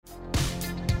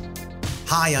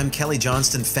Hi, I'm Kelly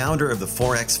Johnston, founder of the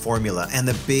Forex Formula, and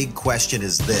the big question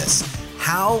is this: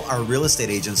 how are real estate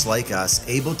agents like us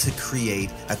able to create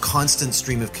a constant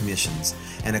stream of commissions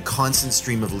and a constant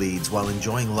stream of leads while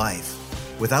enjoying life,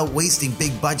 without wasting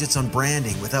big budgets on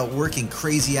branding, without working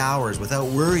crazy hours, without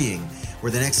worrying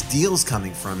where the next deal's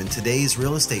coming from in today's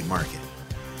real estate market?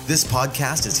 This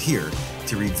podcast is here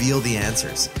to reveal the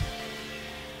answers.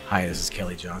 Hi, this is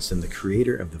Kelly Johnston, the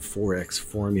creator of the Forex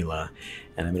Formula,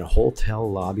 and I'm in a hotel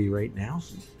lobby right now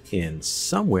in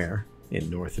somewhere in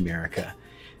North America.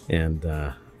 And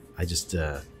I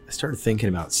started thinking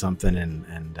about something,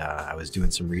 and I was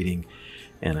doing some reading,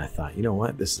 and I thought, you know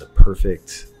what, this is a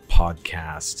perfect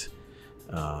podcast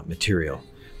material.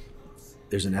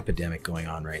 There's an epidemic going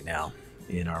on right now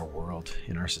in our world,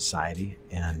 in our society,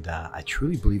 and I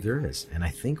truly believe there is. And I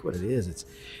think what it is,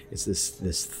 it's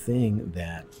this thing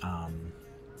that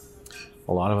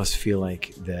a lot of us feel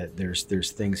like that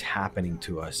there's things happening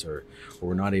to us, or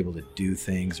we're not able to do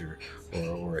things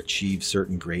or achieve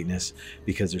certain greatness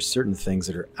because there's certain things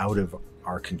that are out of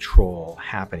our control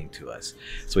happening to us.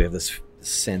 So we have this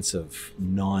sense of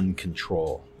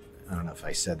non-control. I don't know if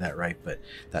I said that right, but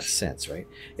that sense, right?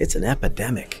 It's an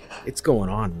epidemic. It's going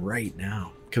on right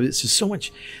now because it's just so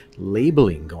much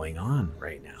labeling going on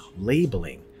right now.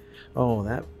 Labeling. Oh,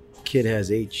 that kid has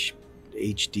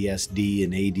HDSD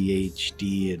and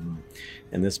ADHD,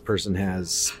 and this person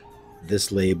has this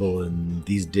label and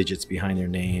these digits behind their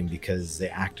name because they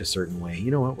act a certain way.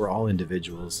 You know what? We're all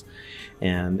individuals,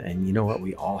 and you know what?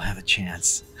 We all have a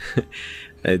chance.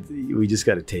 We just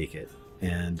got to take it.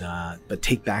 But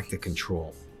take back the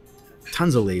control.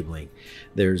 Tons of labeling.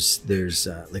 There's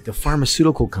like the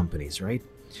pharmaceutical companies, right?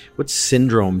 What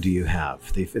syndrome do you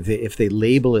have? If they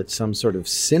label it some sort of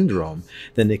syndrome,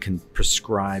 then they can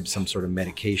prescribe some sort of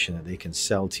medication that they can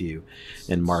sell to you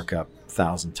and mark up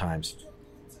 1,000 times.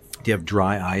 Do you have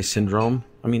dry eye syndrome?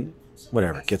 I mean,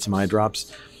 whatever. Get some eye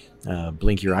drops.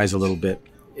 Blink your eyes a little bit.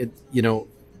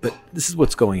 But this is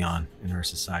what's going on in our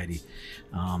society.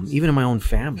 Even in my own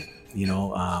family.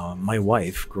 My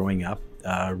wife growing up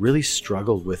really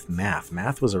struggled with math.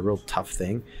 Math was a real tough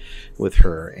thing with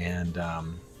her, and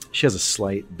she has a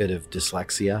slight bit of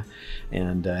dyslexia,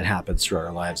 and it happens throughout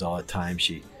our lives all the time.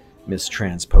 She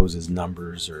mistransposes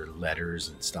numbers or letters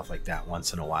and stuff like that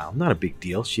once in a while. Not a big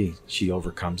deal. She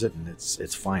overcomes it, and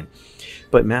it's fine.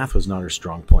 But math was not her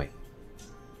strong point.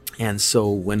 And so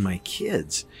when my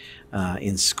kids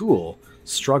in school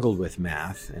struggled with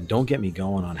math, and don't get me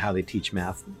going on how they teach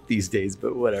math these days,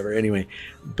 but whatever. Anyway,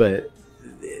 but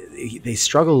they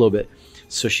struggle a little bit.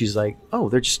 So she's like, "Oh,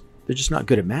 they're just not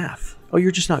good at math. Oh,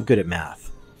 you're just not good at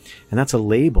math." And that's a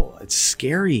label. It's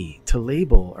scary to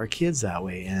label our kids that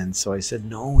way. And so I said,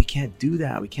 no, we can't do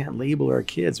that. We can't label our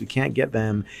kids. We can't get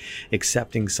them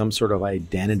accepting some sort of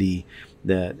identity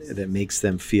that makes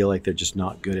them feel like they're just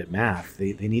not good at math.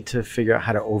 They need to figure out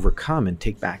how to overcome and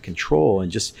take back control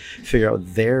and just figure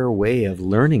out their way of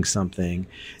learning something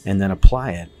and then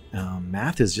apply it.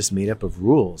 Math is just made up of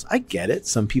rules. I get it.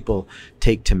 Some people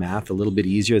take to math a little bit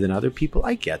easier than other people.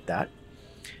 I get that.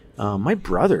 My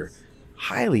brother,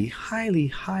 highly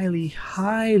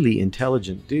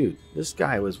intelligent dude. This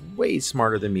guy was way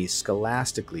smarter than me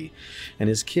scholastically, and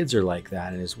his kids are like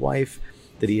that, and his wife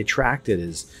that he attracted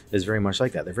is very much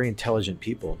like that. They're very intelligent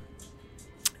people.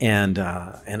 And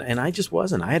I just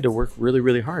wasn't. I had to work really,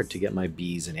 really hard to get my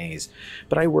B's and A's.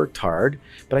 But I worked hard,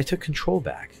 but I took control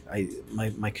back.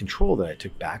 My control that I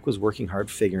took back was working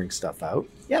hard, figuring stuff out.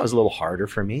 Yeah, it was a little harder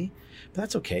for me, but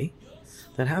that's okay.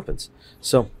 That happens.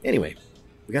 So anyway,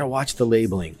 we got to watch the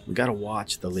labeling.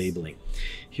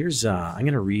 Here's, I'm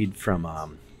going to read from a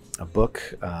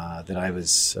book that I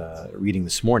was reading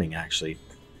this morning, actually.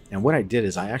 And what I did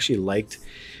is I actually liked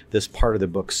this part of the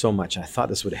book so much. I thought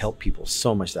this would help people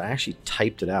so much that I actually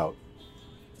typed it out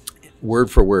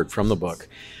word for word from the book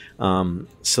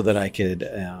so that I could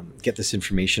get this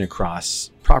information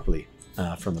across properly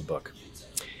from the book.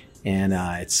 And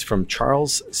it's from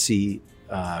Charles C.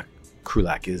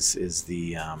 Krulak is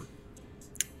the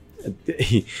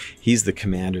he's the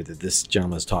commander that this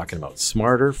gentleman is talking about.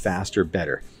 Smarter, Faster,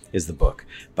 Better is the book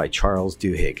by Charles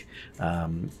Duhigg.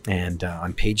 And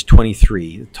on page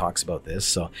 23, it talks about this.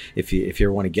 So if you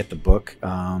ever want to get the book,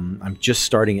 I'm just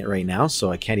starting it right now,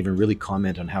 so I can't even really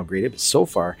comment on how great it is. But so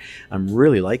far, I'm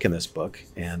really liking this book.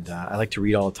 And I like to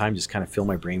read all the time, just kind of fill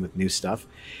my brain with new stuff.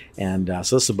 And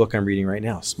so this is the book I'm reading right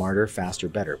now, Smarter, Faster,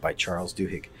 Better by Charles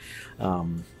Duhigg.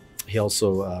 He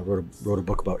also wrote a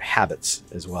book about habits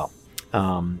as well.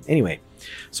 Anyway,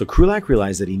 so Krulak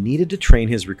realized that he needed to train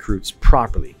his recruits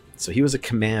properly. So he was a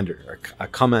commander, or a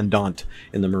commandant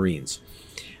in the Marines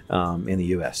in the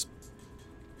U.S.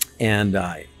 And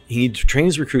he needed to train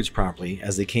his recruits properly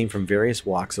as they came from various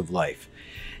walks of life.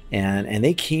 And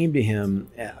they came to him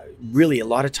really a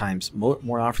lot of times,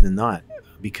 more often than not,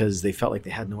 because they felt like they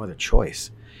had no other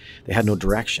choice. They had no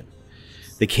direction.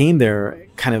 They came there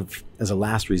kind of as a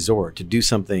last resort to do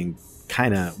something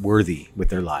kind of worthy with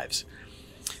their lives.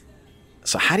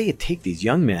 So how do you take these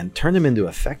young men, turn them into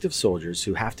effective soldiers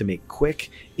who have to make quick,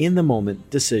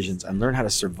 in-the-moment decisions and learn how to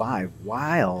survive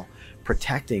while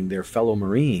protecting their fellow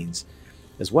Marines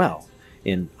as well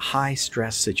in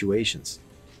high-stress situations?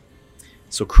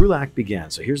 So Krulak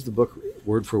began. So here's the book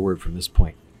word for word from this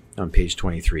point on page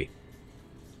 23.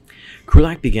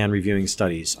 Krulak began reviewing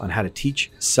studies on how to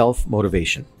teach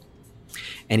self-motivation,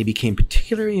 and he became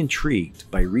particularly intrigued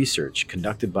by research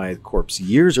conducted by the Corps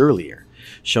years earlier,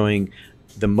 showing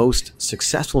the most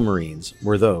successful Marines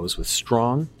were those with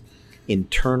strong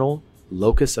internal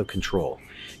locus of control.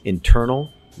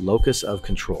 Internal locus of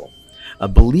control. A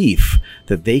belief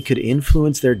that they could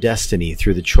influence their destiny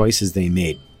through the choices they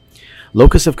made.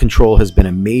 Locus of control has been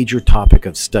a major topic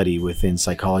of study within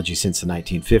psychology since the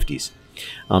 1950s.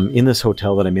 In this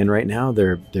hotel that I'm in right now,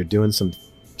 they're doing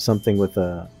something with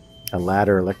a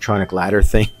ladder, electronic ladder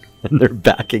thing, and they're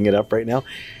backing it up right now,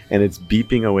 and it's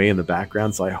beeping away in the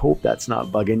background. So I hope that's not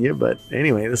bugging you. But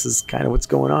anyway, this is kind of what's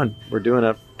going on. We're doing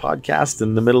a podcast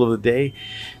in the middle of the day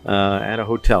at a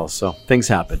hotel, so things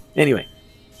happen. Anyway,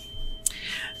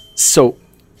 so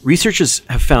researchers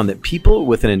have found that people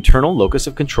with an internal locus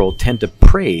of control tend to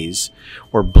praise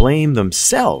or blame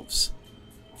themselves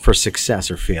for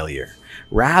success or failure,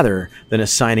 rather than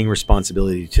assigning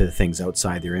responsibility to the things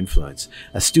outside their influence.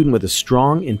 A student with a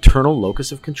strong internal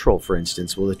locus of control, for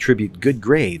instance, will attribute good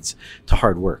grades to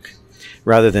hard work,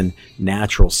 rather than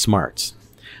natural smarts.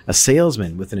 A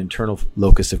salesman with an internal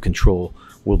locus of control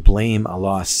will blame a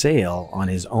lost sale on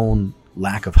his own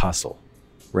lack of hustle,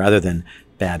 rather than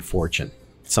bad fortune,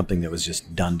 something that was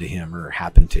just done to him or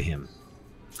happened to him.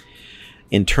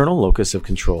 Internal locus of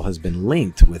control has been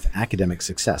linked with academic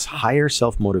success, higher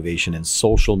self-motivation, and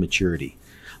social maturity,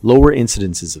 lower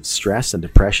incidences of stress and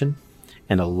depression,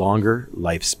 and a longer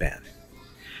lifespan.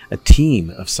 A team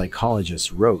of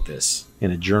psychologists wrote this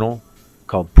in a journal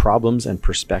called Problems and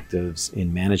Perspectives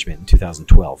in Management in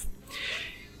 2012.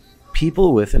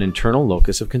 People with an internal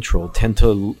locus of control tend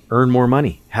to earn more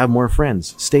money, have more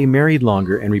friends, stay married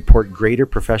longer, and report greater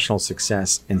professional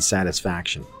success and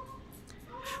satisfaction.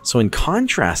 So in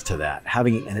contrast to that,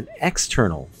 having an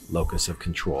external locus of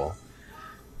control,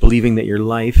 believing that your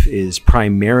life is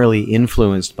primarily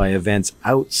influenced by events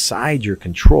outside your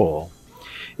control,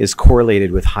 is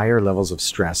correlated with higher levels of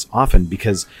stress, often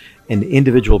because an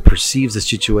individual perceives the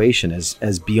situation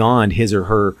as beyond his or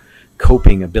her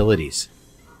coping abilities,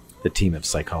 the team of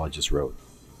psychologists wrote.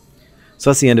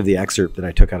 So that's the end of the excerpt that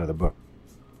I took out of the book.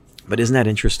 But isn't that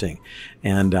interesting?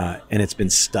 And it's been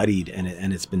studied,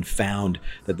 and it's been found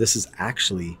that this is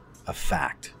actually a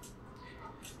fact.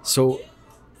 So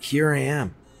here I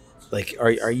am. Like,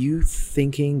 are you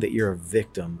thinking that you're a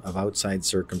victim of outside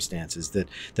circumstances, that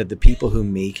the people who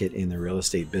make it in the real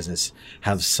estate business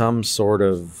have some sort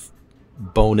of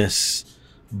bonus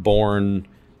born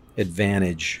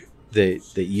advantage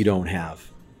that you don't have?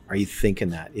 Are you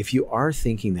thinking that? If you are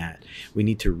thinking that, we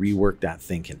need to rework that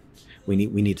thinking. We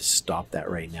need to stop that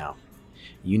right now.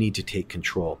 You need to take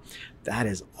control. That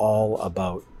is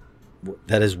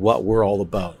what we're all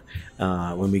about.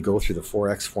 When we go through the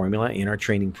 4X formula in our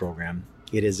training program,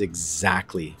 it is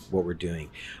exactly what we're doing.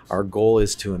 Our goal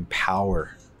is to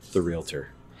empower the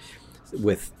realtor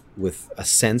with a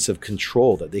sense of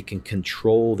control, that they can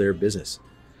control their business,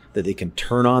 that they can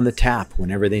turn on the tap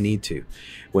whenever they need to.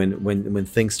 When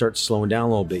things start slowing down a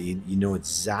little bit, you know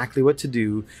exactly what to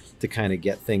do to kind of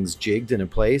get things jigged in a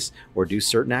place, or do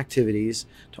certain activities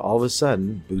to all of a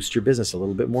sudden boost your business a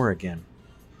little bit more again.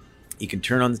 You can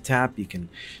turn on the tap, you can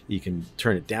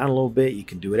turn it down a little bit, you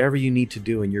can do whatever you need to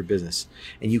do in your business.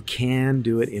 And you can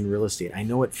do it in real estate. I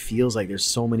know it feels like there's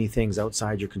so many things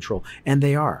outside your control, and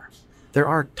they are. There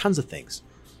are tons of things.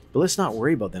 But let's not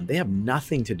worry about them. They have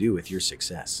nothing to do with your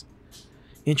success.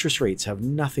 Interest rates have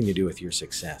nothing to do with your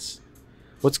success.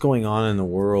 What's going on in the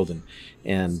world,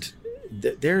 and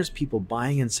there's people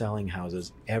buying and selling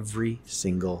houses every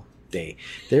single day.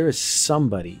 There is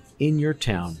somebody in your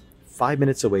town 5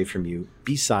 minutes away from you,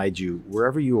 beside you,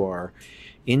 wherever you are,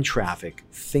 in traffic,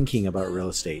 thinking about real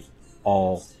estate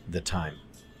all the time.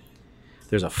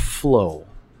 There's a flow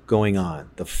going on.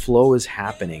 The flow is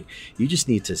happening. You just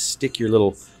need to stick your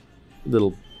little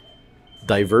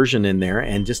diversion in there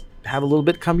and just have a little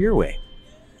bit come your way.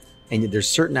 And there's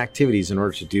certain activities in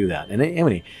order to do that. And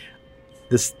anyway,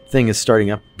 this thing is starting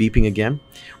up, beeping again.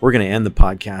 We're going to end the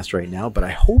podcast right now, but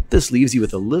I hope this leaves you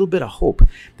with a little bit of hope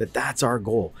that that's our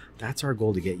goal. That's our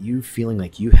goal, to get you feeling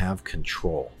like you have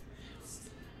control.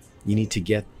 You need to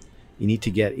get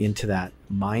into that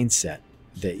mindset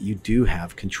that you do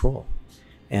have control.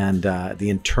 And the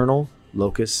internal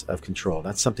locus of control,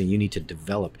 that's something you need to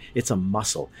develop. It's a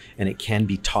muscle, and it can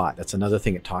be taught. That's another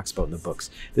thing it talks about in the books.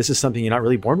 This is something you're not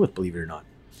really born with, believe it or not.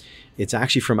 It's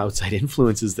actually from outside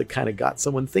influences that kind of got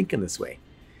someone thinking this way.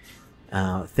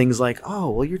 Things like, oh,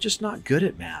 well, you're just not good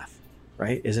at math,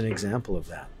 right? Is an example of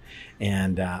that.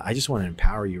 And I just want to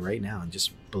empower you right now and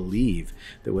just believe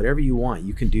that whatever you want,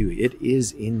 you can do. It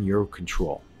is in your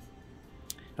control.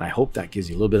 And I hope that gives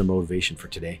you a little bit of motivation for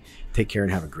today. Take care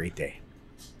and have a great day.